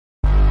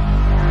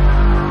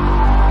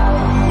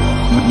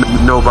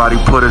nobody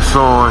put us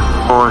on.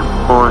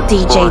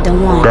 DJ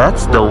Daonewon.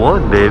 That's the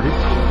one, baby.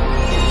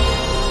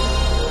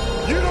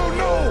 You don't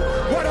know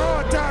what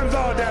hard times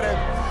are, Daddy.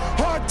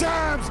 Hard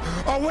times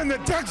are when the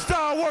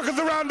textile workers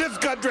around this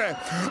country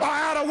are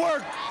out of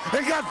work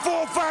and got 4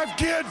 or 5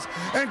 kids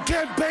and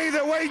can't pay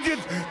their wages,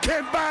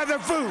 can't buy their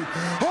food.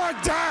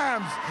 Hard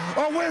times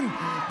are when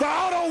the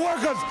auto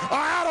workers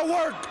are out of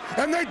work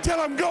and they tell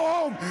them go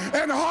home.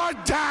 And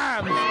hard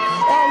times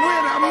are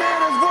when a man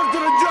has worked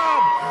at a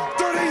job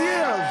 30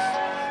 years.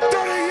 30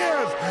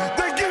 years.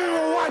 They give him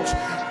a watch,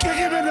 kick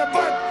him in the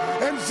butt,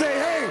 and say,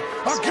 hey,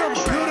 a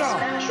computer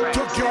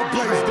took your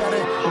place,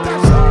 Daddy.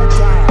 That's hard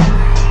time.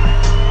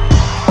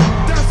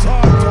 That's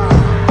hard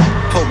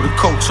time. Over the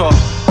coach off.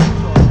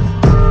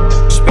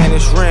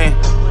 Spanish rain.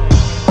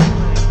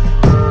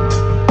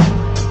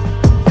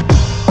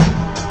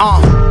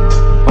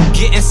 I'm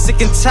getting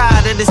sick and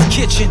tired of this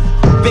kitchen.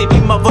 Baby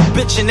mother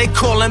bitchin', they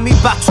calling me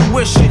by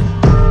tuition.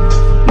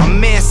 My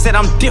man said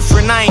I'm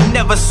different, I ain't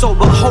never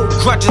sober. Hold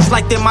grudges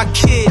like they're my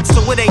kids,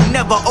 so it ain't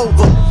never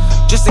over.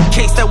 Just in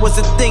case that was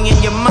a thing in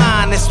your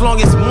mind. As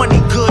long as money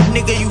good,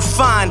 nigga, you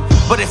fine.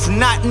 But if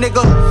not,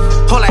 nigga,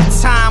 all that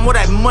time, all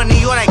that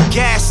money, all that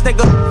gas,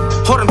 nigga,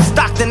 all them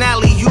Stockton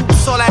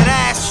alley-oops, all that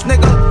ass,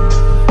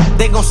 nigga,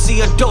 they gon' see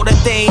a dough that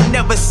they ain't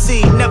never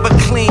see. Never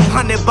clean,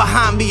 100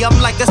 behind me, I'm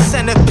like a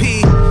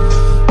centipede.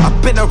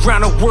 I've been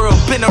around the world,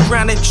 been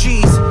around the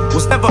G's.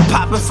 Was never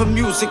poppin' for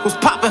music, was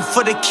poppin'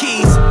 for the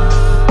keys.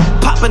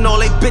 Poppin' all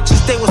they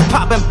bitches, they was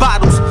poppin'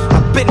 bottles.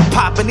 I've been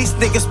poppin', these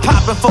niggas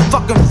poppin' for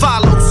fucking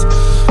follows.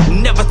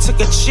 Never took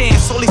a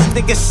chance, all these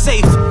niggas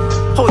safe.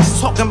 Always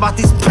talking about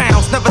these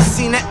pounds, never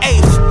seen an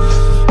eighth.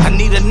 I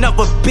need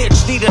another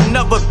bitch, need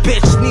another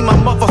bitch. Need my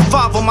mother,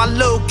 father, my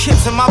little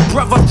kids, and my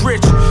brother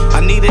rich.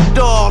 I need it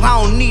all,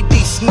 I don't need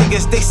these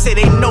niggas. They say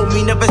they know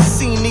me, never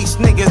seen these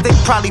niggas. They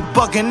probably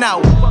bugging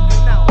out.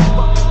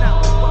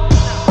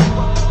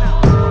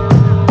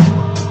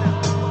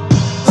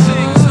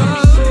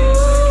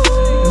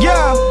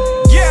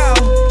 Yeah,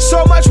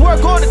 so much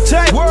work on the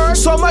table.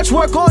 So much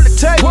work on the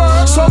table.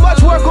 So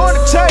much work on the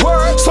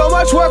table. So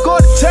much work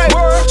on the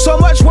table. So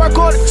much work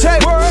on the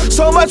table.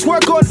 So much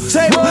work on the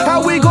table.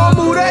 How we gon'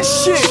 move that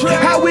shit?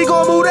 How we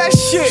gon' move that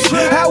shit?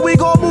 How we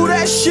gon' move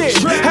that shit?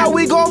 How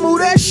we gon' move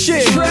that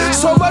shit?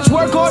 So much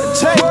work on the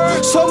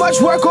table. So much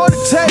work on the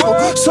table.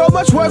 So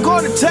much work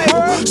on the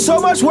table.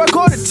 So much work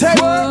on the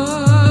table.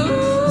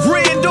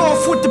 Ran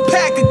off with the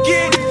pack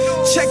again.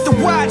 Check the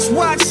watch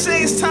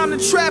say it's time to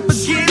trap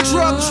again.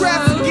 Drug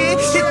trafficking,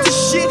 hit the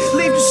shit,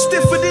 leave you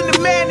stiffer than the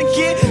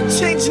mannequin.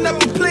 Changing up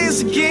the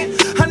plans again.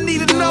 I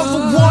need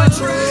another one,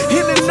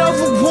 and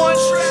another one.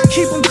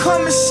 Keep them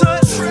coming, son.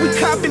 We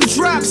copping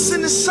drops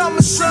in the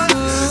summer, son.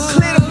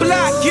 Clear the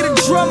block, get a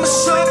drummer,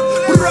 son.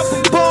 We're up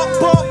a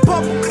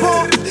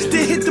bump.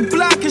 Then hit the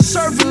block and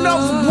serve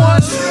another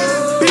one.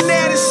 Been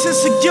at it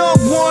since a young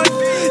one.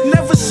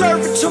 Never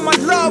serve it to my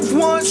loved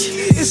ones.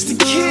 It's the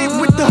kid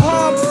with the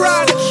hard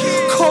product.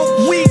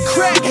 Coke, weed,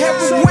 crack,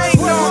 heroin,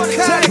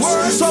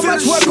 narcotics. So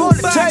much work on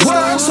the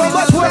table. So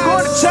much work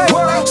on the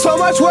table. So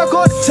much work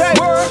on the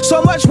table.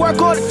 So much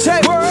work on the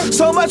table.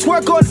 So much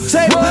work on the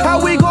table. How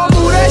we gon'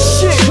 move that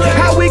shit?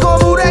 How we gon'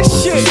 move that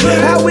shit?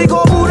 How we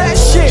gon' move that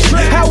shit?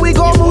 How we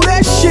gon' move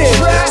that shit?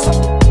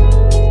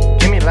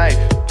 Give me life.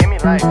 Give me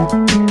life.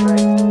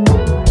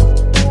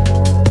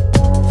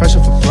 Fresh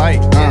off a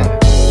flight.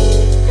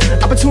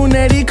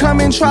 Opportunity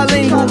coming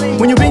trilingual.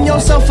 When you been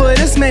yourself for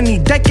this many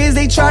decades,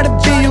 they try to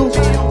be you.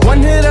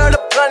 One hit of the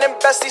blunt and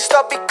bestie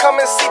start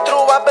becoming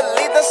see-through. I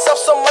believe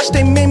themselves so much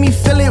they made me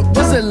feel it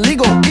was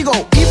illegal. Ego,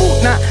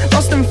 evil, nah.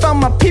 Lost and found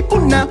my people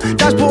now.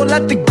 Dodgeball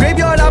at the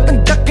graveyard, I've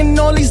been ducking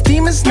all these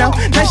demons now.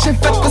 Nice shit,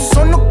 fat,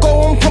 son, no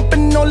go. I'm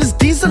pumping all this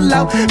diesel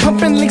out.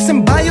 Pumping links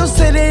in bios,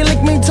 say they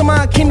link me to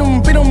my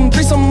kingdom. Freedom,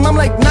 threesome, I'm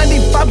like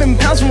 95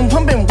 pounds from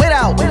pumping weight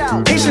out.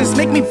 Patience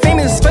make me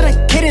famous for the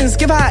cadence.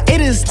 Give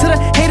hiatus to the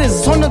haters.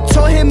 On the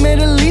tour, hit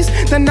Middle East.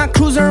 Then I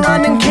cruise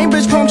around in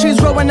Cambridge. Palm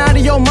trees rolling out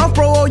of your mouth,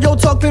 bro. Oh, yo,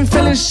 talk been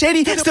feeling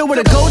shady. Still with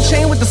a gold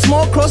chain with the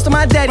small cross that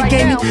my daddy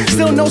gave me.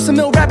 Still know some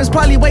ill rappers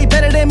probably way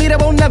better than me that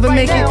won't never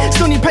make it.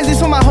 Still need presents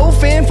for my whole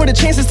fan for the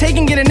chances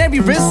taken. Getting every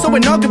risk so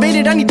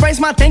inaugurated. I need thrice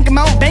my bank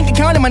amount, bank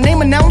account, and my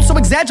name announced. So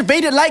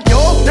exaggerated like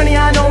yo. None of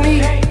y'all know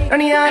me. None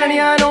of y'all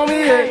know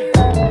me.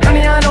 None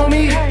of y'all know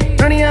me.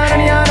 None of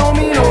y'all know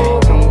me. No.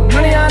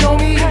 None of y'all know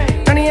me.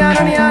 None of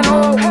y'all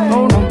know.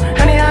 No.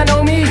 None of y'all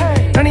know me.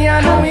 None of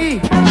y'all know me.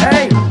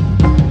 Hey.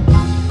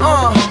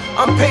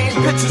 I'm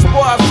painting pictures,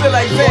 boy, I feel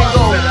like Van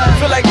Gogh.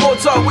 Feel like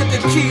Mozart with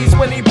the keys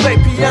when he play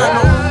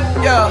piano.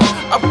 Yeah,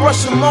 I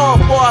brush them off,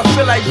 boy, I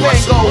feel like Van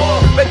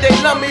Gogh. Bet they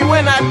love me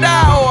when I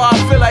die, oh, I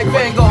feel like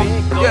Van Gogh.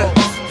 Yeah,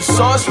 the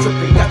sauce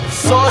dripping, got the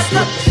sauce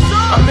dripping.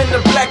 I'm in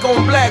the black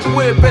on black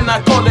whip and I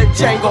call it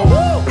Django.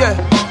 Yeah,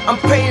 I'm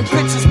painting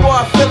pictures, boy,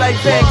 I feel like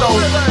Van Gogh.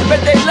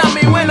 Bet they love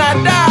me when I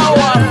die, oh,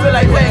 I feel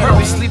like Van Gogh.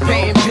 Purposely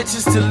painting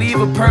pictures to leave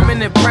a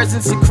permanent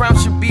presence. A crown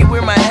should be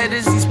where my head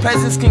is. These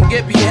peasants can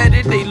get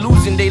beheaded. They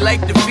losing, they like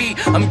like defeat.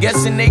 I'm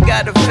guessing they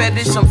got a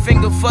fetish. I'm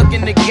finger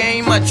fucking the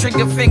game. My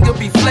trigger finger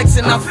be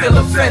flexing. I feel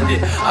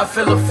offended. I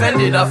feel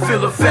offended. I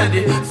feel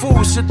offended.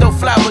 Fools should throw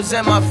flowers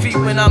at my feet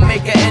when I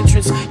make an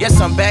entrance. Yes,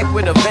 I'm back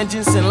with a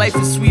vengeance, and life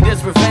is sweet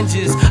as revenge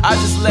is. I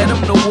just let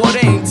them know water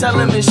ain't tell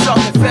them it's shark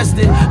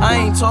infested. I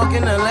ain't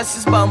talking unless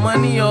it's about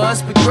money or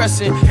us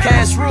progressing.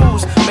 Cash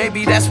rules,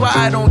 maybe that's why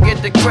I don't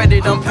get the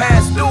credit. I'm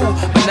past due,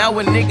 but now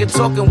a nigga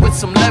talking with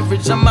some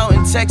leverage. I'm out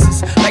in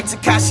Texas, like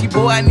Takashi,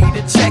 boy, I need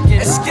a check-in.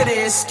 Let's get it,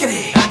 let's get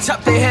it. I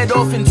chop their head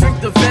off and drink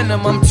the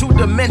venom. I'm too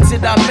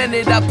demented, I meant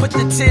it. I put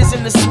the tears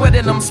in the sweat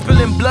and I'm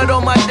spilling blood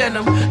on my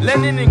denim.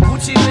 Lennon and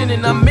Gucci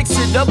linen, I mix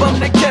it up, I'm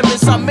the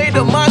chemist. I made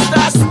a monster,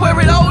 I swear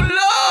it, oh Lord.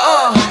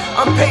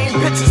 I'm painting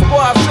pictures, boy,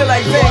 I feel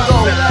like Van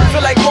Gogh.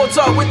 Feel like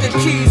Mozart with the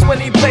keys when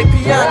he play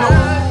piano.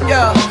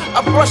 Yeah,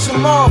 I brush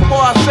them off, boy,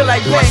 I feel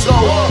like Van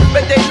Gogh.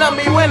 Bet they love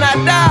me when I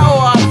die,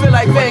 oh, I feel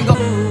like Van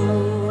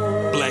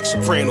Gogh. Black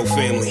Soprano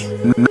family.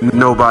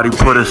 Nobody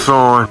put us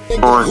on.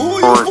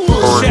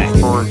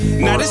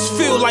 Now this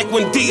feel like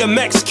when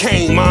DMX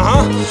came,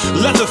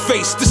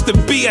 Leatherface, this the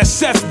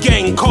BSF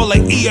gang, call it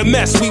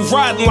EMS. We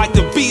riding like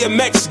the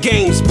BMX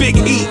games. Big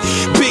E,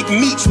 big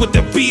meats with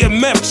the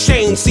BMF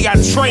chain. See, I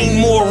train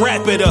more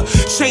rapid,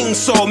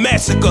 chainsaw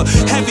massacre.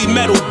 Heavy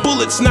metal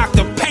bullets knock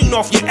the paint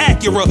off your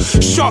Acura.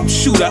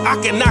 Sharpshooter,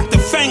 I can knock the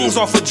fangs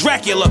off of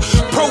Dracula.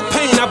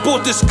 Propane, I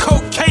bought this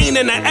cocaine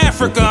in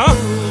Africa,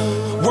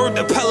 Word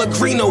to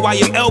Pellegrino, I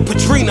am El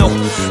Padrino.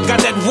 Got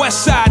that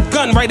West Side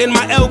gun right in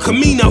my El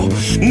Camino.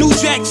 New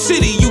Jack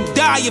City, you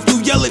die if you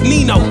yell at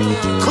Nino.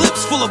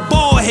 Clips full of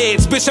ball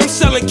heads, bitch, I'm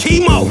selling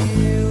chemo.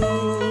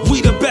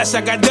 We the best,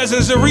 I got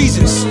dozens of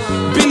reasons.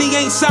 Benny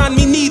ain't signed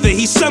me neither,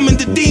 he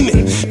summoned the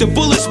demon. The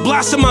bullets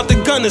blossom out the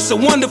gun, it's a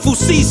wonderful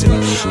season.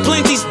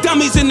 Plant these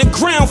dummies in the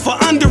ground for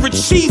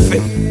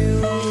underachieving.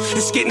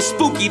 It's getting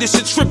spooky, this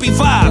a trippy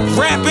vibe.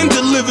 Rap and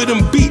deliver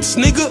them beats,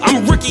 nigga,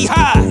 I'm Ricky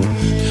Hyde.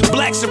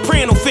 Black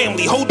Soprano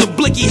family, hold the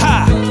blicky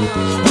high.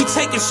 We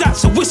taking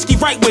shots of whiskey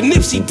right where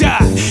Nipsey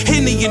died.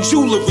 Henny and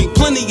jewelry,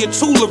 plenty of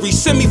toolery.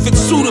 Send me fit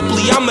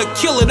suitably, I'm a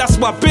killer, that's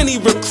why Benny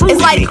recruited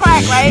it's like me.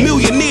 Crack, right?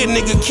 Millionaire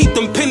nigga, keep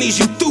them pennies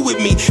you threw with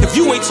me. If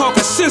you ain't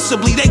talking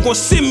sensibly, they gon'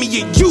 send me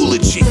a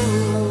eulogy.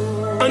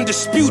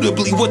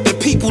 Undisputably what the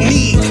people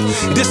need.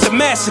 This a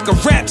massacre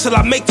rap till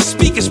I make the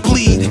speakers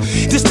bleed.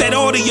 This that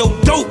audio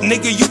dope,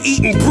 nigga, you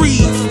eat and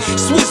breathe.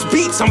 Swiss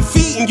beats, I'm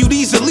feeding you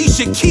these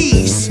Alicia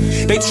Keys.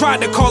 They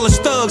tried to call us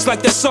thugs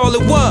like that's all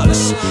it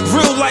was.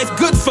 Real life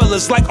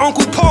Goodfellas like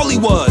Uncle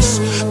Paulie was.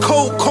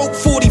 Cold Coke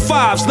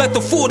 45s, let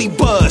the 40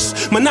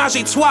 buzz. Menage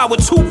a trois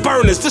with 2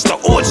 burners, this the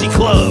orgy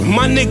club.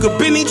 My nigga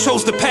Benny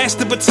chose to pass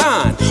the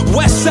baton.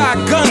 West Side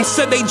Guns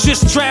said they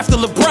just drafted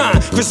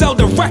LeBron.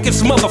 Griselda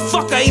Records,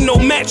 motherfucker, ain't no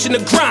match in the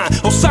grind.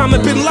 Osama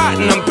Bin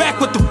Laden, I'm back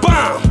with the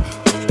bomb.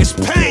 It's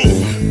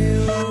Payne.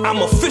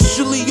 I'm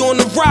officially on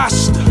the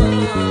roster.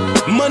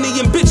 Money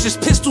and bitches,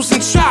 pistols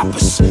and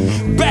choppers.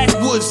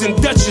 Backwoods and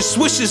Dutchess,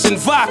 swishes and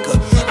vodka.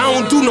 I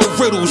don't do no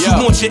riddles, you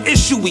want your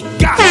issue, we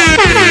got it.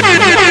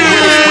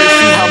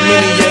 See how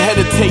many you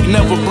hesitate,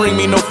 never bring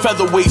me no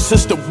featherweight.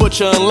 Sister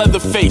Butcher and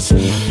Leatherface.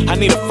 I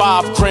need a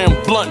 5-gram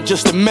blunt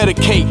just to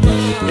medicate.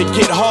 It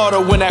get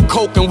harder when that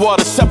coke and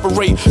water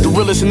separate. The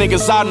realest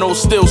niggas I know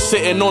still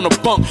sitting on a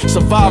bunk,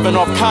 surviving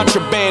off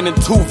contraband and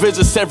 2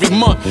 visits every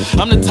month.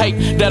 I'm the type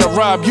that'll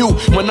rob you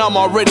when I'm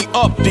already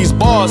up. These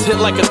bars hit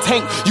like a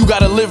tank, you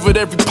gotta live with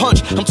every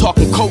punch. I'm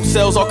talking coke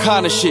sales, all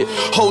kind of shit.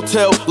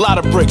 Hotel, lot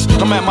of bricks.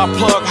 I'm at my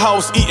plug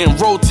house eating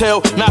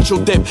Rotel,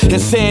 nacho dip in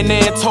San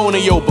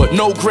Antonio, but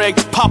no Greg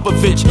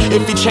Popovich.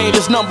 If he change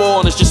his number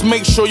on us, just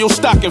make sure your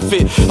stocking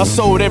fit. I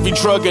sold every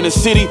drug in the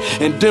city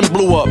and then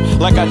blew up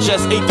like I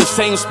just ate the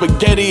same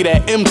spaghetti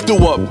that M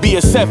threw up.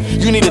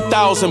 BSF, you need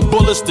 1,000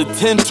 bullets to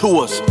tend to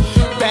us.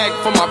 Bag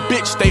for my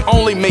bitch, they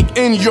only make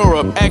in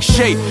Europe. Ask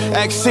Shay,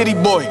 ask City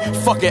Boy,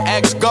 fuck it,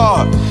 ask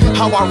Gawd.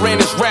 How I ran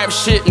this rap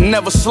shit and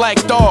never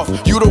slacked off.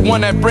 You the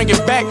one that bring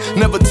it back,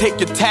 never take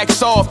your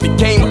tax off. The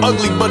game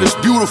ugly, but it's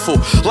beautiful,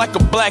 like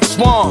a black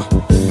swan.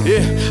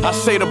 Yeah, I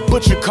say the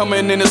butcher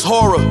coming in his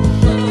horror.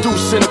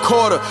 Deuce in a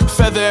quarter,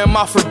 feather in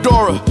my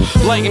fedora.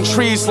 Lighting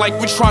trees like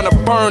we trying to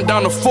burn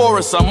down the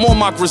forest. I'm on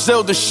my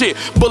Griselda shit,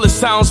 bullet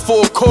sounds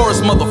for a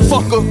chorus,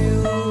 motherfucker.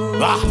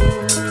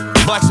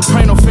 Black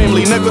Soprano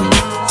family, nigga.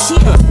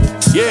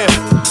 Yeah,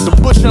 the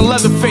Butcher and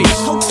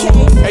Leatherface. Okay.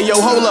 Hey yo,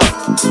 hold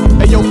up.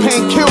 Hey yo,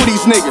 Payne, kill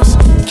these niggas.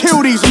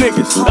 Kill these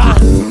niggas.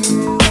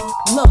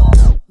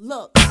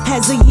 Look,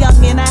 as a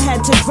youngin', I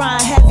had to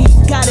grind heavy.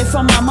 Got it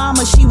from my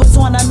mama, she was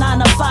on a 9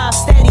 to 5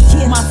 steady.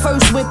 My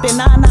first whip in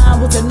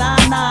 99 was a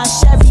 99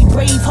 Chevy.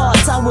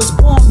 Bravehearts, I was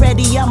born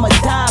ready, I'ma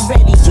die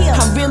ready.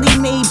 I really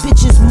made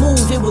bitches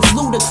move, it was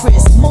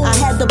ludicrous. I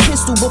had the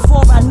pistol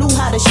before I knew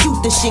how to shoot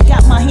the shit.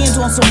 Got my hands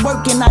on some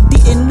work and I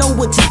didn't know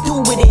what to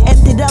do with it.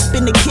 Ended up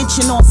in the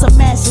kitchen on some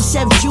Master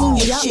Chef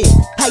Junior shit.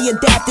 I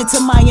adapted to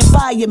my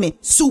environment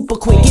super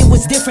quick. It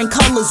was different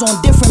colors on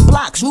different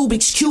blocks,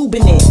 Rubik's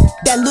cubing it.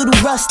 That little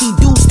rusty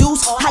deuce,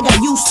 I got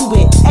used to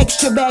it.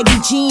 Extra baggy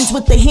jeans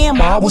with the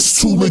hammer, I was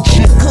too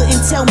legit.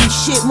 Couldn't tell me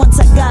shit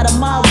once I got a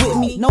mob with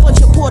me. Know what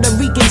your Puerto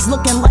Ricans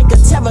looking like a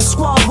terror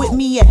squad with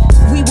me. Yeah.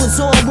 We was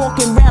all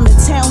walking around the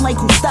town like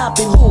who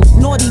stopping who.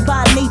 Naughty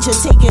by nature,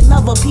 taking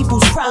other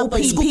people's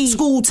property.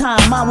 School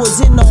time, I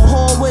was in the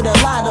hall with a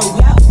lot of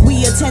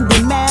we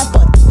attended math,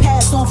 but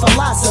passed on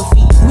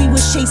philosophy. We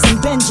was chasing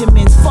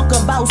Benjamins, fuck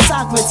about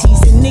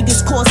Socrates, and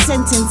niggas caught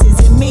sentences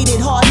and made it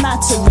hard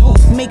not to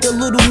read. Make a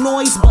little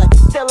noise, but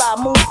still I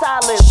move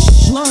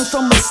silently. Learn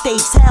from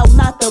mistakes, how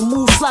not to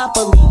move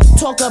sloppily.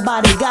 Talk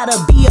about it, gotta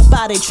be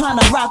about it,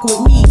 tryna rock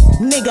with me.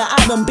 Nigga,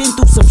 I done been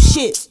through some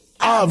shit.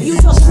 You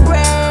talking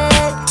bread,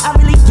 I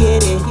really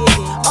get it.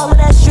 All of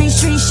that street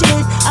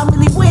shit, I'm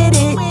really with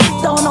it.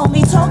 Don't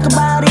only talk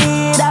about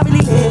it, I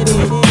really live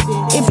it.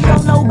 If you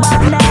don't know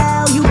by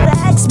now, you better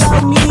ask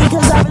about me,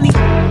 cause I really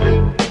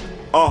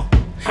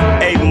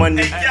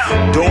money.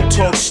 Don't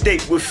talk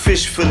steak with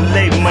fish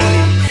fillet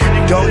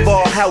money.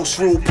 Dunbar house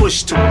rule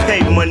push to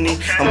pay money.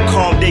 I'm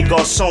calm, they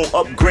Garcon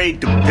upgrade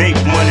to bake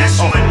money.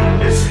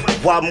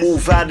 Why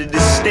move out of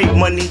this state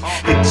money?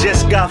 It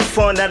just got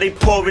fun, now they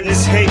pouring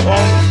this hate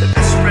on me.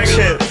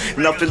 Chill,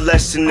 nothing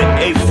less than the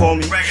A for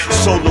me.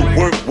 Solar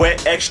work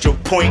wet, extra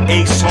point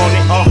ace on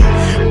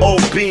it.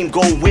 Old beam,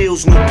 gold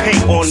wheels, new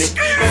paint on it.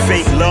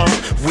 Fake love,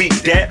 weak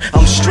that,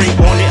 I'm straight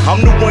on it.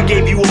 I'm the one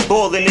gave you a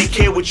ball and they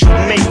care what you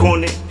make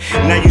on it.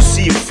 Now you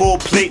see a full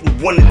plate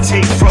and wanna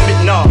take from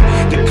it. Nah,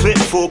 the clip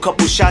for a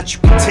couple shots you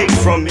can take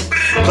from it.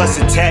 Plus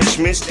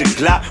attachments, the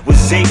Glock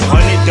was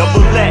 800.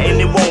 Double that and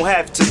it won't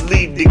have to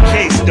leave the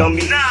case,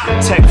 dummy.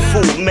 Tech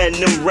food, man,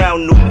 them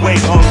round the way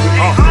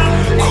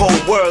hungry.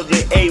 Cold world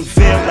in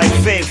A-ville like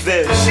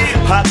Fayetteville.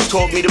 Pops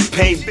taught me to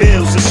pay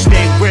bills and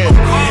stay real.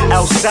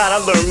 Outside I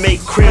learned make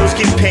krills,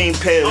 get pain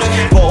pills.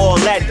 For all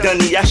that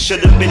dunny, I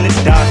should've been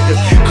a doctor.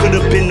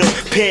 Could've been a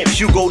pimp,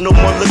 Hugo, no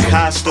more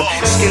Lacosta.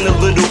 Skin a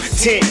little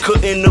tint,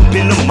 couldn't have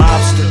been a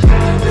mobster.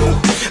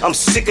 I'm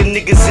sick of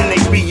niggas in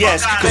they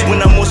BS. Cause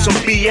when I'm on some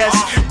BS,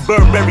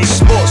 Burberry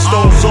Sports,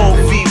 Stones all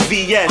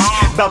VVS.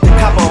 About to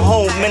cop a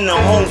home and a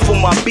home for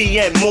my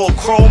BN. More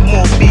chrome,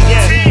 more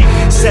BN.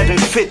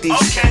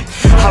 750s.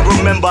 I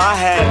remember I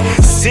had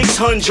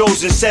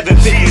 600s and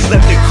 750s.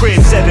 Left the crib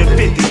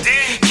 750.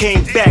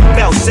 Came back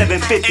about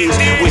 750s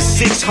with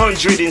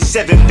 600 and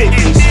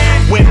 750s.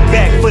 Went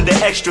back for the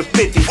extra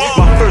 50.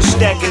 My first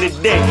stack in the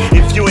day.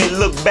 If you ain't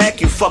look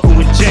back, you fucking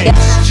with James.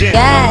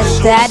 Yes,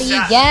 daddy,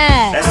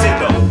 yes. That's it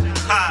though.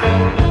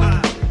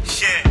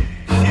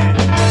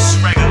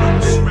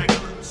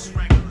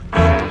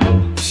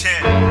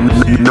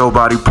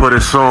 Nobody put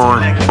us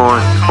on.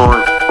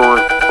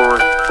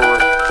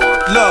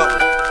 Look.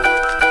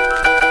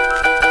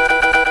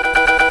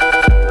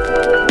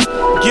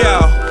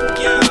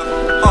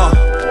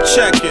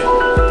 Check it.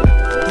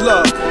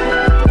 Look.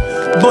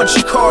 Bunch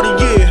of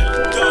Cartier.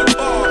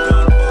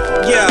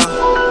 Yeah.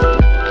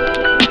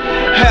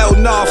 Hell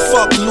nah,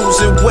 fuck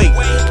losing weight.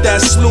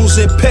 That's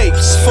losing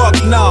Papes. Fuck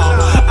nah,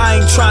 I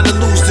ain't trying to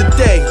lose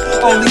today.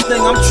 Only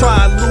thing I'm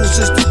trying to lose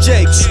is the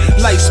Jakes.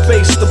 Light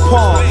space the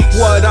pawn.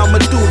 What I'ma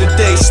do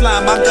today?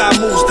 Slime, I got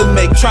moves to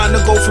make. Trying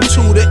to go from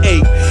 2 to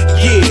 8.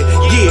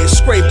 Yeah,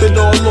 scrape it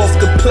all off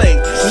the plate.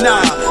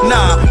 Nah,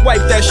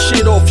 wipe that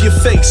shit off your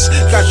face.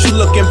 Got you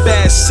looking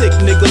bad, sick,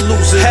 nigga,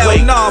 losing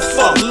weight. Hell nah,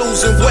 fuck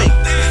losing weight.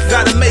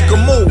 Gotta make a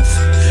move.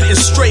 And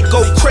straight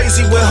go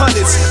crazy with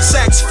hundreds.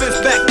 Sacks,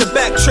 fifth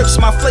back-to-back trips,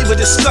 my flavor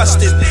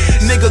disgusted.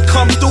 Nigga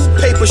come through,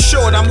 paper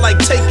short, I'm like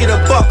take it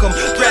or buck 'em.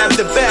 Grab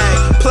the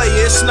bag, play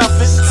it, it's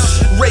nothing.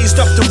 Raised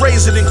up to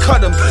raise it and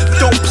cut 'em.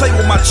 Don't play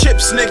with my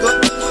chips, nigga.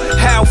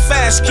 How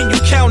fast can you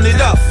count it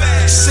up?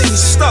 City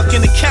stuck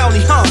in the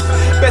county, huh?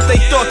 Bet they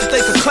thought that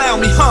they could clown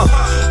me, huh?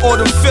 All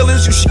them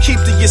feelings you should keep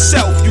to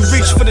yourself. You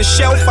reach for the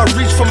shelf, I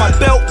reach for my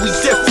belt, we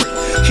different.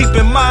 Keep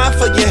in mind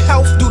for your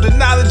health, do the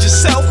knowledge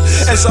yourself.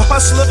 As a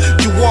hustler,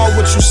 you are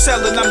what you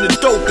sellin', I'm the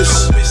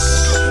dopest.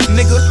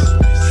 Nigga,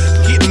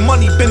 getting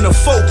money been the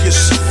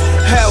focus.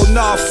 Hell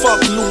nah, fuck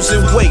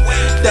losing weight.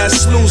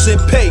 That's losing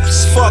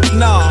Papes. Fuck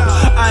nah,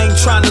 I ain't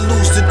trying to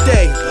lose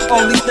today.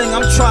 Only thing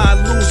I'm trying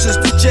to lose is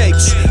the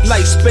Jakes.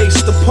 Light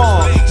space the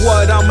pawn.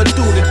 What I'ma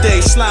do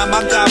today? Slime,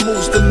 I got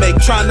moves to make.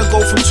 Trying to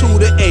go from 2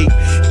 to 8.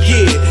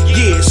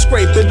 Yeah,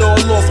 scrape it all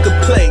off the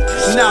plate.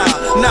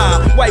 Nah,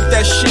 wipe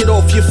that shit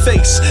off your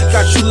face.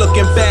 Got you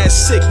looking bad,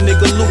 sick,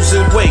 nigga,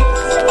 losing weight.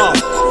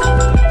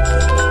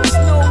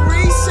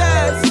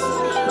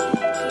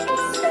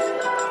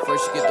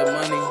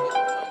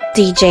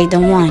 DJ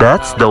Daonewon.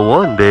 That's the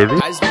one, baby.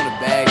 I just want a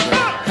bag, bro.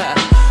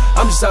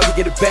 I'm just out to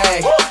get a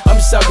bag. I'm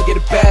just out to get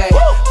a bag.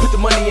 Put the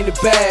money in the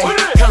bag.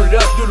 Count it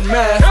up, do the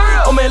math.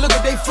 Oh man, look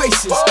at they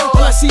faces.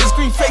 All I see is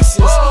green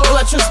faces. All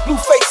I trust is blue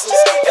faces.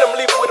 And I'm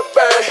leaving with a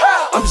bag.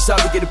 I'm just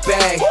out to get a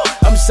bag.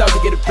 I'm just out to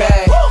get a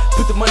bag.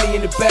 Put the money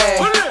in the bag.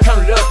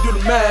 Count it up, do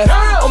the math.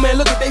 Oh man,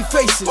 look at they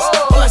faces.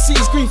 All I see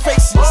is green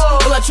faces.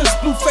 All I trust is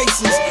blue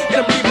faces.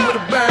 And I'm leaving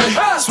with a burn.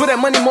 Swear that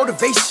money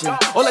motivation.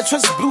 All I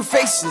trust is blue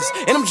faces.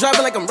 And I'm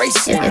driving like I'm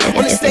racing.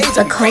 On the stage,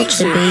 I'm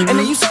crazy. And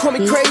they used to call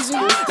me crazy.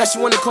 Now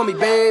she wanna call me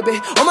baby.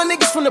 All my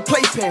niggas from the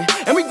playpen.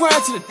 And we grind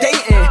to the day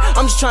end.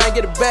 I'm just trying to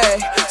get a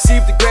bag. See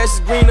if the grass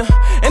is greener.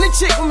 And the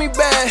chick with me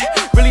bad.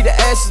 Really the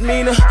ass is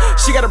meaner.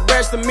 She got a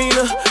brash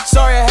demeanor.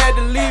 Sorry I had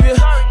to leave you.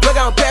 Plug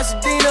out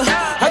Pasadena.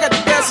 I got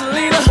the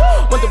gasolina.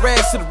 Want the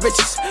rags to the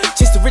riches.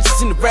 Chase the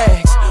riches in the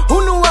rags.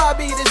 Who knew I'd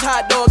be this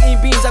hot dog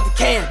eating beans out the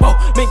can? Whoa,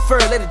 make fur,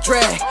 let it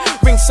drag.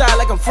 Ringside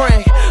like I'm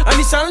Frank. I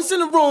need silence in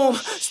the room.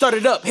 Start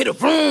it up, hit a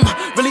room.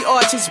 Really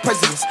all chasing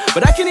presidents.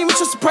 But I can't even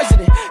trust the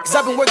president. Cause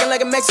I've been working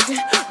like a Mexican.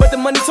 But the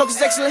money talk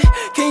is excellent.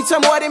 Can you tell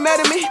me why they mad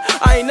at me?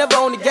 I ain't never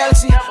owned the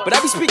galaxy. But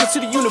I be speaking to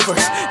the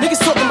universe. Niggas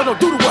talking but don't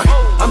do the work.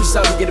 I'm just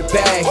out to get a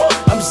bag.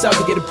 I'm just out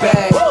to get a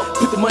bag.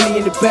 Put the money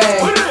in the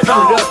bag.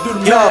 Count it up, do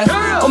the math.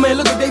 Oh man,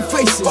 look at they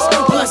faces.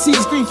 All I see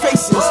is green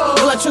faces.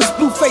 All I trust is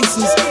blue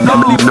faces.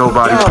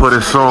 Nobody put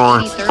us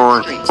on.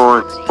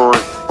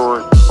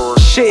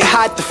 Shit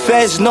hot, the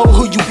feds know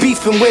who you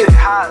beefing with.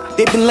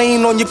 They been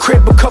laying on your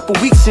crib a couple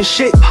weeks and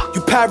shit.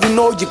 You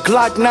paranoid, your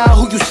Glock 9,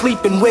 who you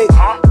sleeping with?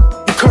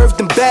 You curved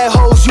them bad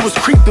hoes you was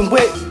creeping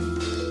with.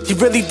 He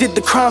really did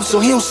the crime, so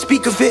he don't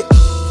speak of it.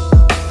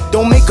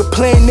 Don't make a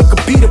plan, nigga,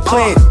 be the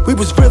plan. We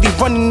was really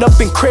running up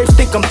in cribs,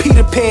 think I'm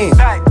Peter Pan.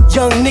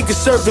 Young nigga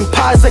serving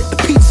pies like the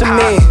pizza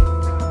man.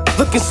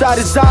 Look inside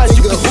his eyes,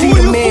 you can see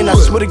the man. I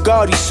swear to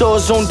God, he saw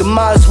his own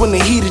demise when the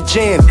heater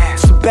jammed.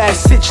 It's a bad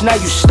sitch, now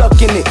you stuck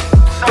in it.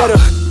 Better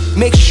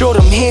make sure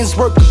them hands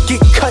work or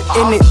get cut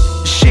in it.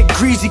 Shit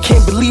greasy,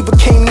 can't believe it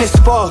came this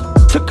far.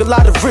 Took a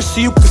lot of risks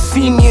so you could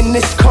see me in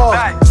this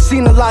car.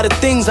 Seen a lot of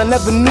things, I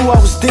never knew I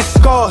was this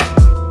scarred.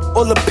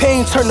 All the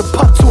pain turned the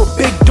pup to a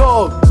big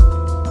dog.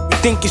 You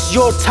think it's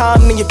your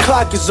time, then your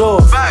clock is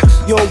off.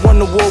 You don't want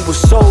the war with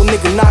soul,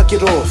 nigga, knock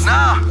it off.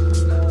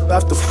 I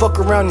have to fuck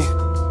around here.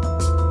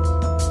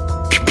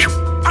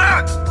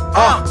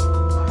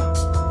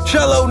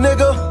 Cello,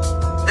 nigga.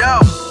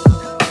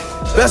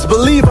 Best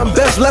believe I'm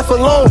best left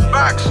alone.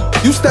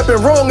 You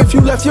stepping wrong if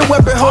you left your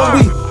weapon home.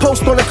 We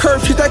post on the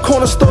curb, treat that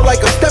corner store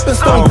like a stepping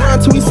stone.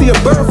 Grind till we see a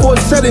bird before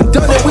it's said and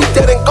done, and we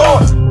dead and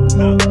gone.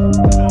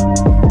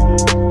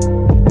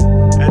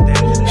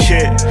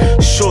 Shit,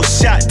 short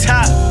shot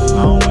top.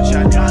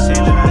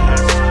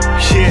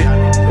 Shit.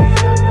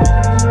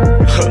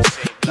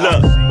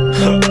 Look.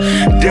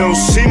 They don't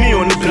see me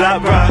on the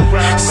block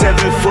ride. 7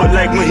 foot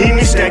like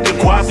Mahimi, stacking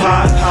guap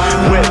high.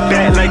 Wet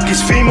back like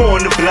it's FEMA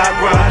on the block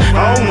ride.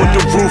 I don't want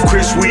the roof,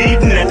 Chris, we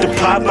eating at the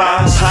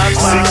Popeyes.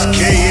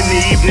 6K in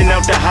the evening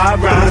out the high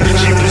ride.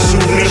 She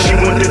pursued me, she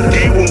want the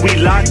D when we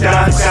locked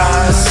eyes.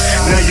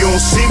 Now you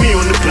don't see me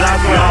on the block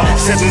ride.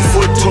 7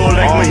 foot tall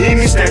like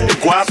Mahimi, stack the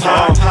guap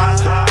high.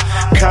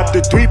 Cop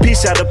the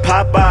 3-piece out of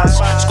Popeyes.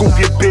 Scoop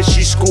your bitch,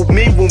 she scooped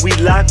me when we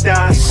locked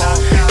eyes.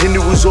 And it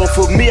was all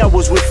for me, I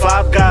was with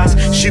 5 guys.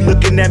 She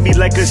looking at me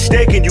like a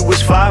steak and you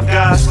was 5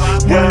 guys.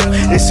 Well,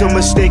 it's a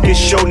mistake, it's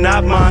show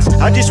not mine.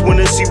 I just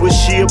wanna see what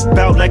she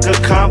about like a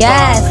combine.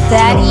 Yes,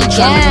 daddy,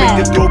 Tryna make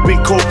the dope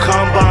and cold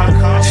combine.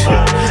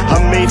 I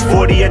made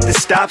 40 at the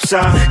stop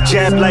sign.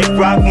 Jab like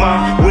rock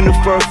mine, when the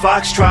fur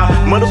fox try.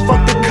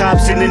 Motherfuck the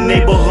cops in the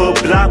neighborhood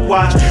block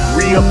watch.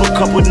 Re-up a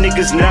couple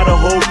niggas, now the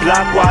whole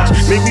block watch.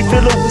 Make me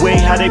feel away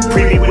how they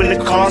pre me when the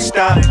car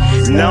stop.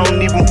 And I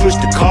don't even push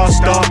the car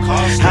start.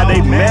 How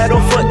they mad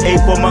off for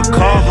ape on my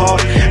car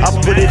hard. I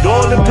put it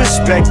all in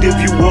perspective,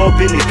 you all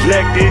been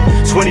neglected.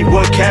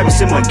 21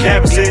 carats in my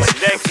cabbages.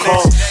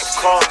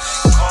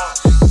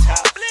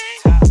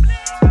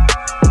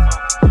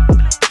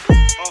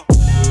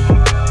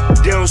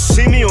 They don't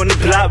see me on the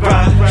block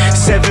ride.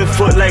 7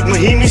 foot like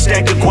Mahimi,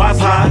 stack the guap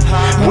high.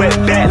 Wet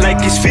back like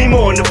it's FEMA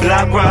on the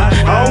block ride.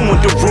 I don't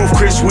want the roof,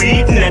 Chris, we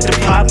eating at the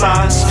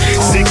Popeyes.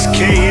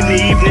 6K in the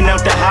evening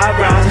out the high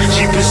rise.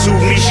 She pursued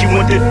me, she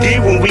want the D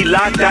when we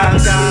locked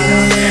eyes.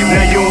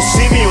 Now you don't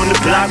see me on the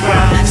block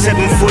ride.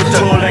 7 foot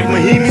tall like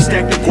Mahimi,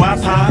 stack the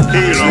guap high.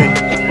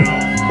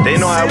 They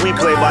know how we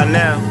play by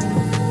now.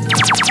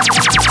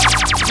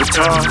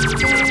 Guitar,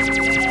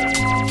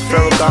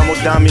 Ferragamo,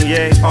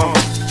 Damier,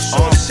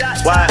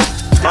 why?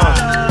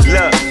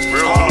 Look,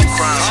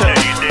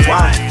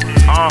 why?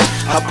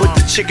 I put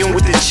the chicken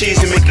with the cheese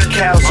and make it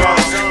calzone.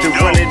 Then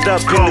run it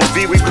up in the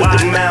V, we put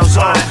the mouths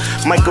on.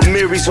 Michael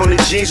Mirry's on the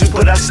jeans, we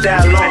put our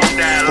style on.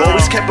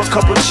 Always kept a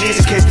couple G's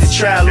in case the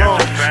trial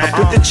on. I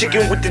put the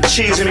chicken with the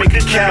cheese and make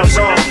it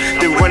calzone.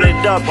 Then run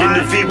it up in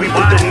the V, we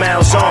put the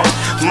mouths on.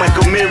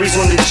 Michael Mirry's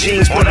on the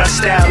jeans, put our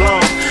style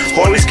on.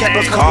 Always kept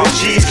a couple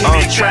G's, keep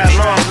the trial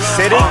on.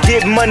 Say they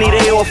get money,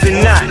 they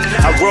often not.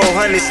 I roll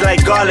hundreds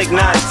like garlic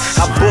knots.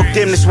 I book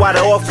them, that's why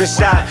the offer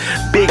stop.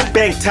 Big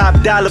bank,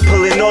 top dollar,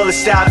 pulling all the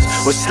stops.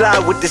 Or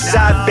slide with the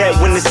side bet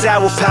when the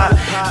sour pop.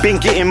 Been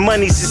getting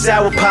money since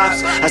sour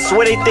pops. I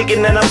swear they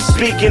thinking that I'm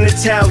speaking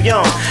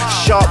Italian.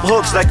 Sharp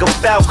hooks like a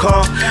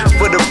falcon.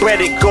 For the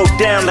bread it go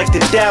down like the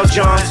Dow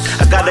Jones.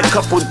 I got a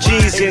couple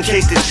G's in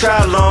case the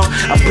trial on.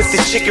 I put the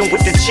chicken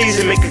with the cheese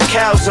and make a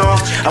calzone.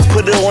 I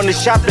put it on the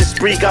shopping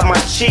spree, got got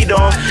my cheat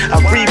on.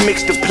 I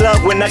remix the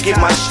plug when I get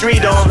my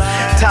street on.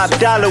 Top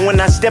dollar when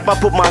I step, I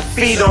put my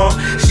feet on.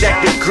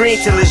 Stack the green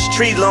till it's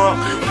tree long.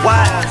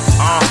 Why?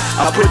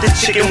 I put the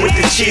chicken with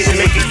the cheese and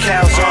make it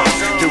calzone.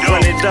 To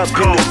run it up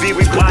in the V,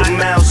 we put the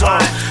mouths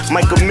on.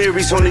 Michael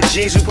Mary's on the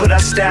jeans, we put our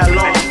style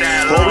on.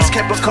 Always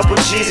kept a couple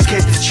G's in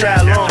case the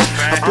trial on.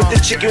 I put the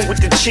chicken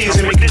with the cheese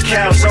and make it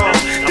calzone.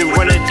 Then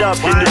run it up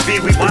in the V,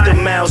 we put the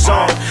mouths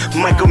on.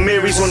 Michael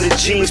Mary's on the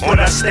jeans, put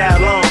our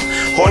style on.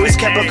 Always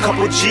kept a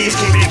couple G's,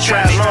 keep the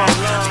trial on.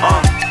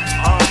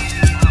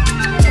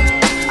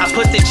 I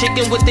put the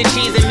chicken with the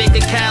cheese and make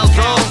a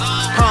calzone.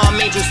 Palm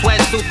made you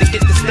sweatsuit to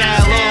get the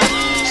style on.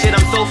 Shit,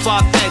 I'm so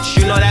far-fetched,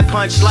 you know that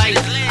punch light.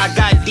 I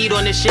got deed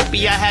on the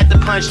shippy, I had to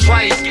punch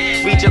twice.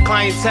 Read your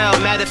clientele,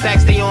 matter of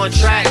fact, stay on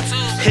track.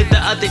 Hit the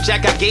other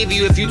jack I gave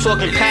you if you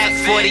talking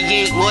packs.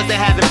 48 laws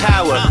that having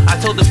power. I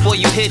told the before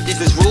you hit,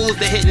 this is rules,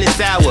 the hitting is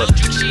sour.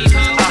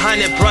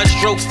 100 brush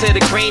strokes to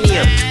the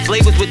cranium.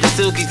 Flavors with the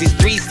silkies, these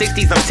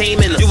 360s, I'm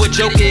taming them. You a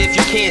joker if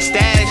you can't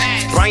stash.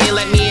 Brian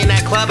let me in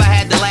that club, I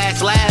had the last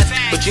laugh.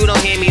 But you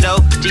don't hear me though.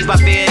 G's my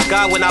fear is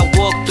God when I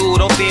walk through,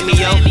 don't fear me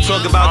yo.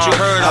 Talk about you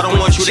heard, I don't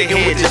want you to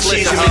hear. Just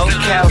listen, ho.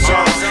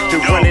 To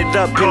run it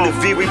up in the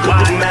V, we put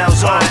the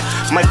mouths on.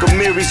 Michael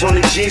Mary's on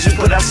the jeans, we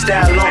put our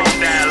style on.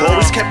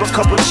 Always kept a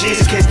couple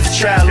G's in case the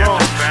trial on.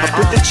 I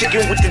put the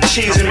chicken with the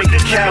cheese and make the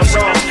cows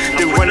on.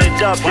 Then run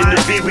it up in the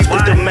V, we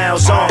put the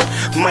mouths on.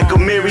 Michael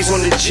Mary's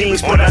on the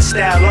jeans, put our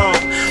style on.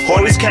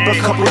 Always kept a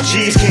couple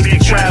G's, keep the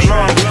trial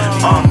on.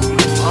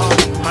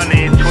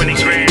 120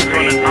 grams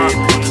on the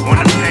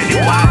wanna tell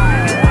you why.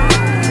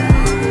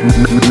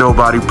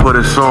 Nobody put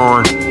us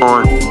on.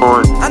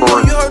 I know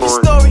you heard the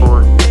story.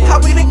 How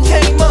we done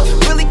came up,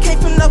 really came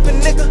from nothing,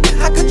 nigga.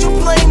 How could you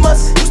blame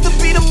us? Used to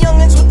be them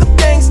youngins with the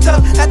bangs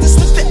tough. Had to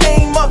switch the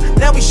aim up.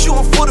 Now we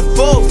shooting for the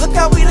foes. Look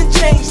how we done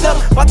changed up.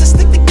 About to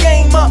stick the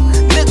game up,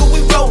 nigga.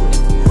 We rollin'.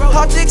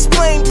 Hard to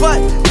explain,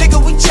 but nigga,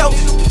 we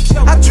chosen.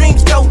 Our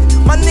dreams dope.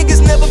 My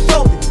niggas never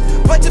folded.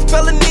 Bunch of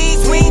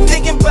felonies, we ain't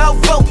thinking about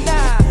voting.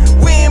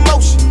 We in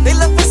motion. They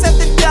left us at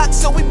the dock,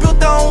 so we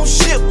built our own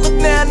ship. Look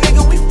now,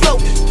 nigga, we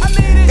floating.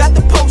 Got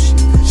the potion,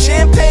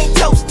 champagne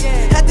toast.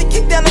 Had to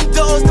kick down them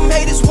doors, them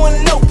haters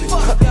wouldn't open.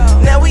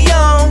 Now we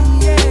on.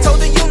 Told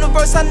the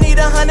universe I need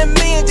 100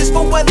 million just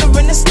for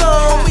weathering the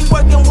storm. We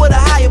working with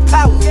a higher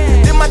power.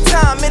 Then my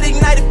time, it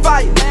ignited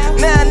fire.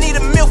 Now I need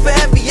a meal for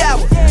every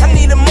hour. I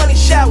need a money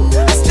shower.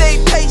 I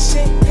stay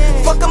patient.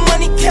 Fuck a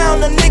money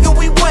counter, nigga,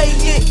 we weigh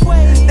it.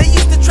 They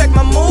used to track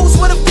my moves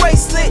with a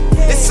bracelet.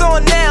 It's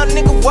on now,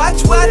 nigga,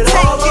 watch where I take it.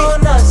 Put it all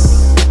on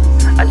us.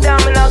 A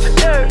diamond out the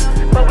dirt,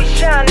 but we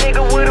shine,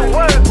 nigga, with a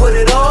word. Put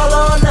it all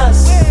on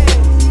us,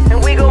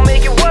 and we gon'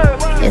 make it work.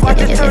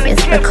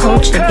 It's the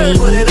culture, baby.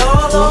 Put it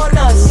all on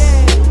us.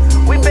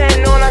 We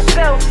betting on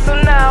ourselves, so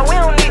now we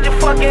don't need your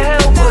fucking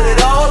help. Put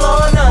it all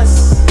on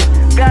us.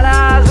 Got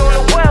our eyes on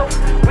the wealth.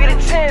 We the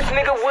chance,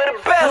 nigga, with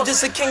a belt. I'm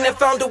just a king that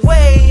found a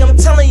way. I'm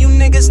telling you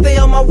niggas, stay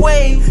on my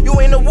way. You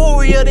ain't a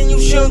warrior, then you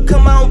shouldn't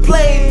come out and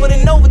play. Put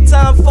in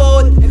overtime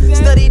for it.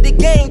 Study the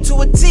game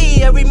to a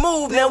T. Every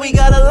move, now we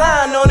got a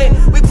line on it.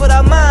 We put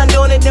our mind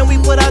on it, then we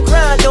put our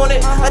grind on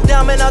it. A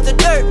diamond out the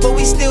dirt, but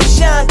we still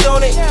shine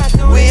on it.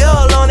 We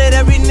all on it,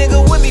 every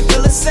nigga with me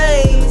feel the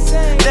same.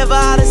 Never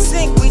out of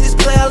sync, we just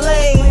play our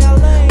lane.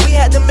 We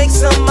had to make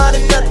something out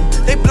of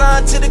nothing. They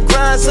blind to the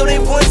grind, so they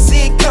wouldn't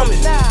see it coming.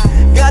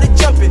 Got it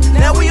jumping,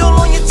 now we all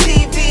on your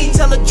TV.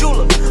 Tell a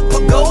jeweler,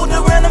 put gold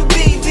around them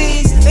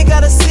BVs. They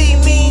gotta see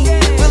me,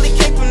 really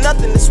came from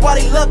nothing, that's why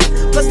they love it.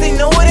 Plus they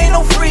know it ain't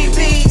no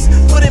freebies.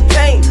 Put in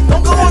pain,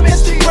 don't go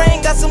against the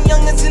grain. Got some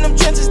youngins in them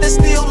trenches that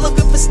still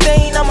looking for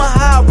stain. I'm a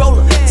high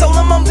roller, told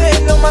them I'm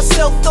betting on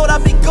myself. Thought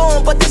I'd be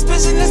gone, but this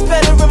vision is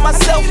better in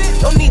myself.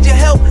 Don't need your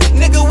help,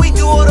 nigga, we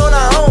do it on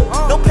our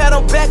own. No pat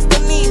on backs,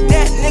 don't need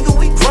that, nigga,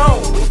 we grown.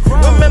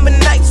 Remember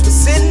nights, we're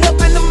sitting up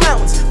in the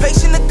mountains,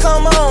 patient to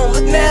come home.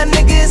 Look now,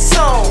 nigga, it's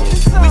on.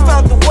 We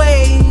found the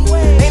way,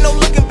 ain't no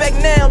looking back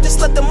now. Just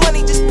let the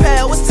money just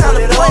pal, it's time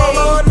to play. Put it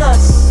all on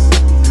us.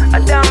 A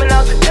diamond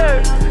out the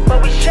dirt,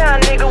 but we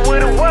shine, nigga,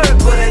 with a word.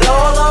 Put it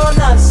all on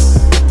us,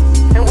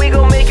 and we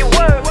gon' make it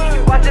work.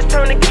 Watch us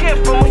turn a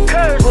gift from a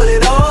curse. Put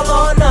it all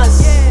on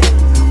us.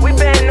 We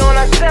betting on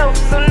ourselves,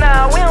 so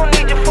now we don't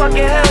need your fucking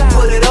help.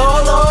 Put it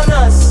all on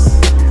us.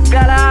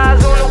 Got our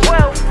eyes on the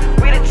wealth.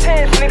 We the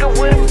chance, nigga,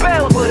 with a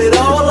belt. Put it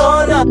all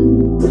on us.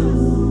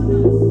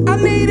 I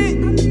need it.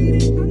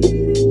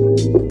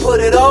 Put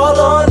it all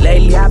on.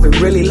 Lately I've been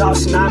really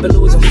lost and I've been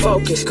losing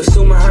focus.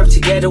 Consuming herb to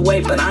get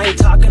away, but I ain't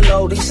talking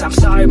lotus. I'm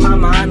sorry,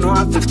 mama, I know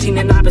I'm 15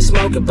 and I've been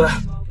smoking, but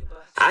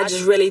I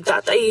just really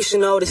thought they used to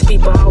notice.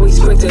 People always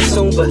quick to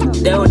assume, but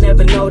they'll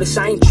never notice.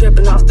 I ain't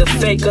tripping off the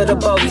fake or the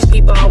bogus.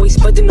 People always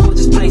put the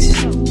notice places.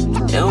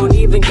 They don't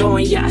even go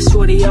in, yeah, I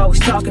swear they always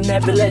talking,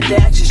 never let the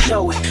action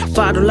show it.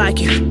 Father like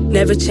you,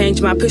 never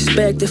changed my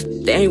perspective.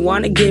 They ain't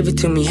wanna give it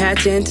to me, had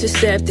to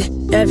intercept it.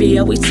 Every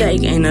L we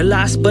take ain't a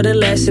loss but a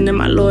lesson. And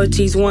my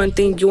loyalty's one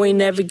thing you ain't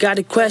never got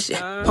to question.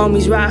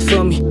 Homies ride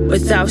for me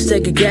without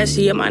second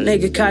guessing. Yeah, my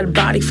nigga caught a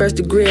body, first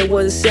degree, it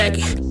was a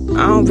second.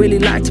 I don't really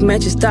like to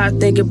mention, start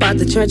thinking about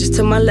the trenches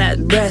to my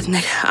last breath,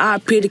 nigga. I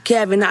appear to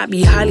Kevin, I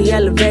be highly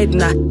elevated,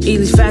 not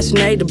easily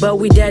fascinated, but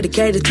we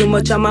dedicated. Too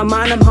much on my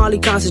mind, I'm hardly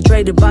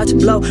concentrated, about to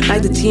blow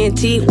like the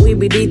TNT. We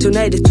be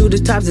detonated to the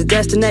tops of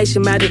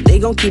destination, matter they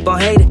gon' keep on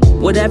hating.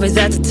 Whatever's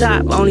at the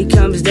top only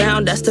comes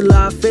down, that's the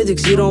law of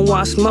physics. You don't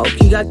want smoke,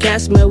 you got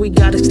cancer, man, we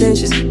got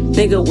extensions.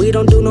 Nigga, we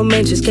don't do no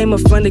mentions, came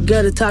up from the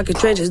gutter talking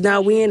trenches.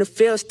 Now we in the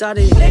field,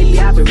 started lately,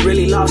 I've been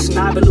really lost and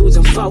I've been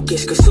losing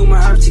focus. Consumer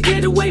hurt to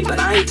get away, but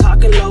I ain't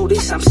talking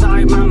lotus. I'm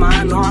sorry, mama,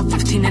 I know I'm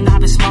 15 and I've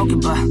been smoking,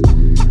 but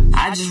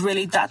I just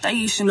really thought that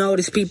you should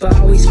notice. People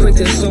always quick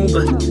to assume,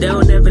 but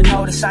they'll never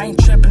notice. I ain't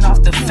tripping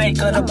off the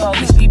fake or the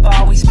bogus. People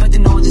always put the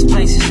noses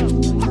places.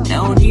 They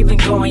don't even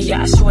go in,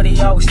 yeah, I swear they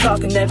always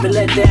talking, never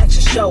let the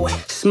action show it.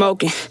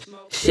 Smoking.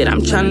 Shit,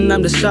 I'm trying to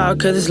numb the sorrow,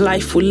 cause it's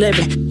life we're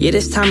living. Yeah,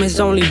 this time is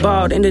only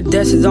borrowed, and the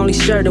death is only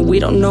certain. We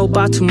don't know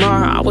about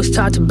tomorrow. I was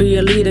taught to be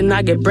a leader, and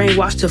I get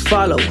brainwashed to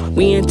follow.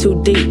 We in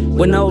too deep,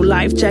 with no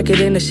life jacket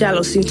in the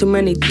shallow. Seen too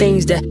many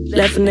things that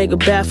left a nigga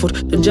baffled.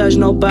 To judge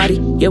nobody,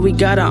 yeah, we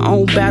got our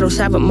own battles.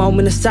 Have a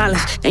moment of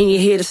silence, and you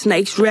hear the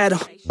snakes rattle.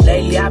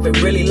 Lately, I've been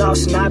really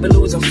lost, and I've been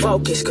losing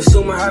focus.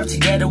 Consumer hurt to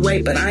get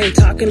away, but I ain't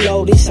talking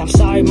lotus. I'm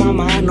sorry,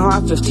 mama, I know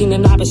I'm 15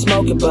 and I've been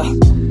smoking, but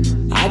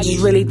I just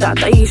really thought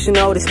that you should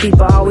notice.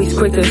 People always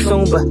quick to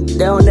assume, but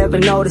they'll never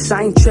notice.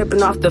 I ain't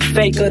tripping off the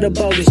fake or the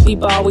bogus.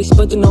 People always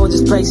put the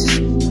noses places.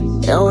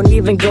 They don't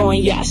even go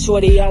in, yeah, I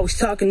swear they always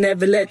talking,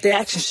 never let the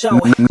action show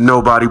it.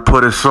 Nobody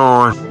put us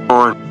on.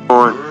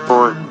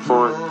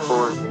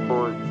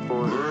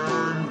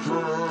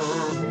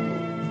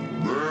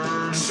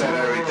 Set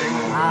everything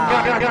on.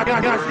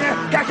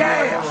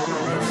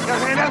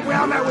 That's where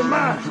I'm at with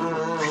mine.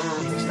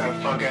 It's that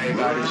fuck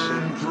everybody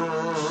shit.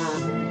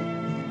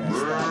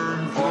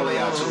 All of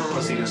y'all too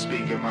pussy to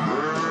speak in my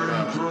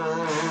word.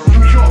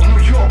 New York,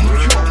 New York, New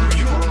York, New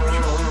York,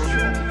 New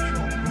York.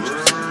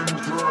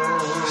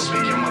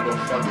 Speak your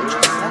motherfucking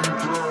mind.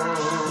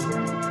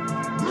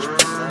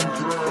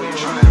 Who you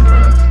trying to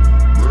impress?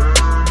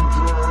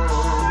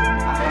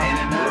 I ain't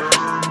in there.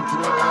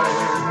 Fuck out of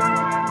here.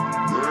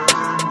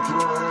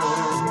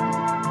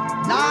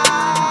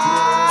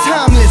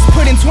 Timeless,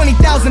 put in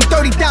 20,000,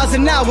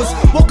 30,000 hours.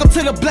 Woke up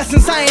to the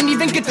blessings, I ain't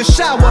even get the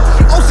shower.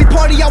 OC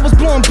party, I was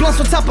blowing blunts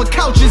on top of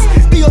couches.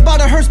 Theo about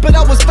a hearse, but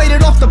I was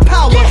faded off the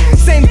power.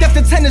 Same depth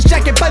of tennis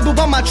jacket, Bible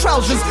by my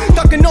trousers.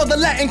 Ducking all the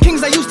Latin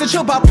kings, I used to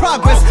chill by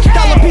progress.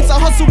 Dollar pizza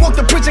hustle, walk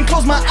the bridge and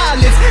close my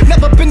eyelids.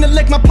 Never been to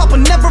lick, my papa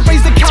never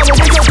raised a cow.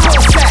 Where your call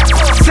sack?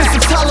 Since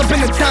the Tyler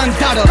been a Don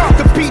Dada.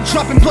 The beat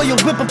dropping, blow your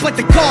whip up like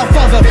the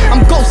Godfather.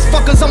 I'm ghost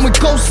fuckers, I'm with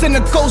ghosts in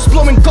a ghost,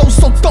 blowing ghosts,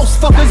 so those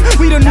fuckers.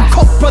 We the new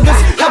Coke brothers.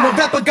 How a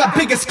rapper got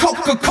biggest Coke,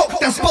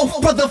 that's both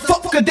brother.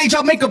 Fuck a day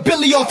job, make a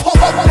billy off hope.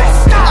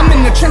 I'm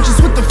in the trenches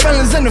with the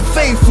felons and the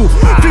faithful.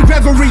 Free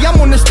reverie, I'm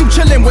on the stoop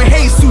chillin' with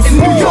Jesus. In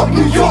New York,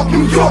 New York,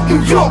 New York,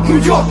 New York, New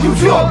York, New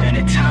York. And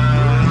the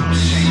time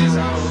sings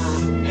out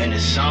in the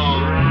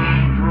song.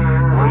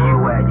 Where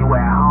you at? You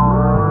at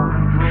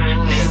home?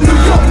 New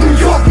York, New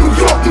York, New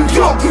York, New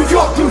York, New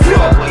York, New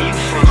York. Where you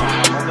from?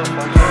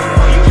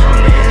 Oh, you from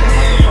there?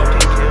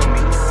 Motherfucking kill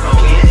me.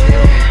 Oh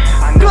yeah.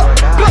 I never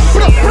died.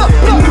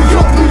 New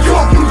York, New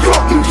York, New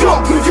York, New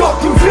York, New York,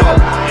 New York.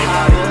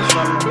 Everybody's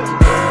from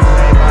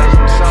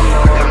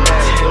somewhere.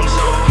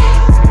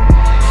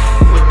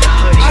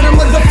 Out of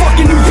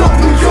motherfucking New York,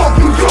 New York,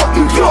 New York,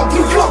 New York,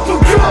 New York, New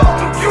York,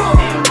 New York.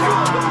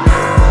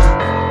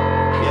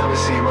 You ever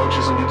see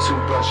roaches with a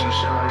toothbrush and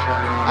shit like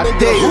that?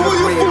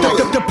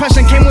 The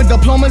depression came with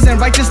diplomas and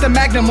righteous the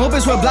magnum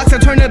opus with blocks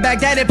that turn to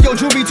Baghdad if your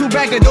jewelry too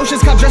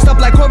braggadocious. Cop dressed up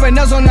like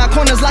coronels on our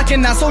corners,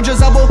 locking our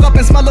soldiers. I woke up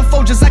and smell the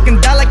Folgers. I can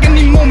die like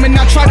any moment.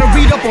 I try to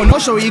read up on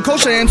Osho, eat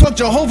kosher, and talk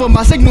Jehovah.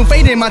 My signal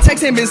faded, my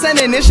text ain't been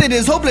sending. This shit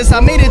is hopeless. I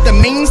made it the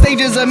main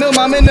stages of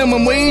my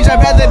minimum wage.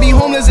 I'd rather be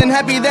homeless and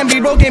happy than be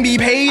broke and be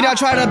paid. I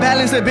try to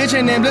balance the bitch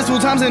and them blissful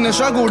times in the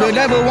struggle. The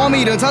devil want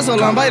me to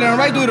tussle. I'm biting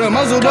right through the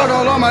muzzle. Blood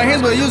all on my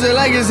hands, but use it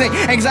like it's ink.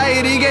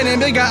 Anxiety getting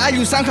bigger. I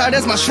use SoundCloud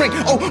as my shrink.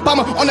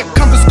 Obama on the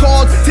conference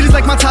calls. Cities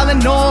like my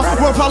Tylenol.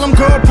 World problem,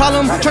 girl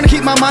problem. Trying to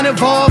keep my mind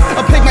involved.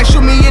 A pig might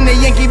shoot me in the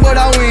Yankee, but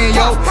I win,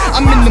 yo.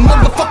 I'm in the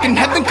motherfucking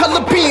heaven,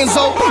 color beans,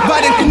 oh.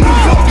 Riding through New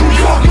York, New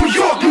York, New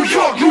York, New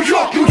York, New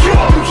York, New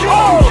York, New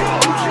York.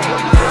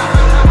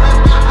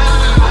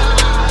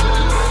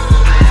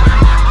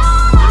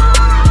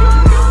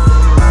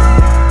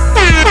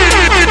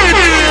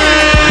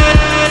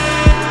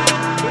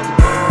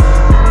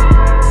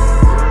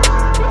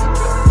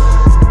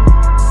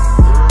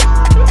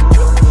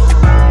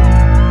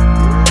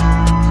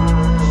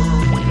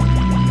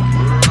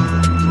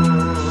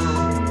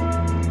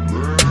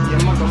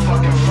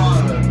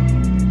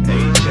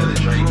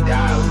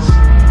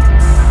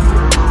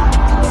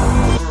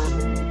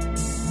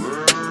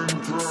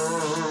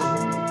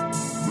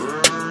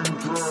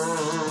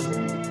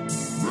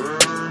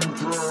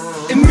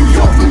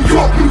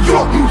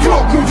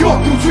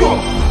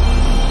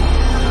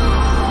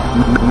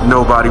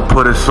 Nobody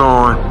put us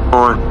on.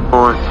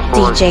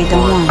 one. DJ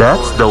Daonewon.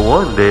 That's the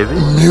one, baby.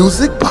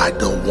 Music by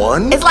the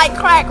one? It's like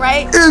crack,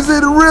 right? Is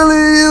it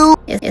really you?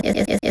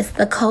 It's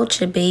the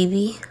culture,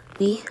 baby.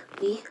 We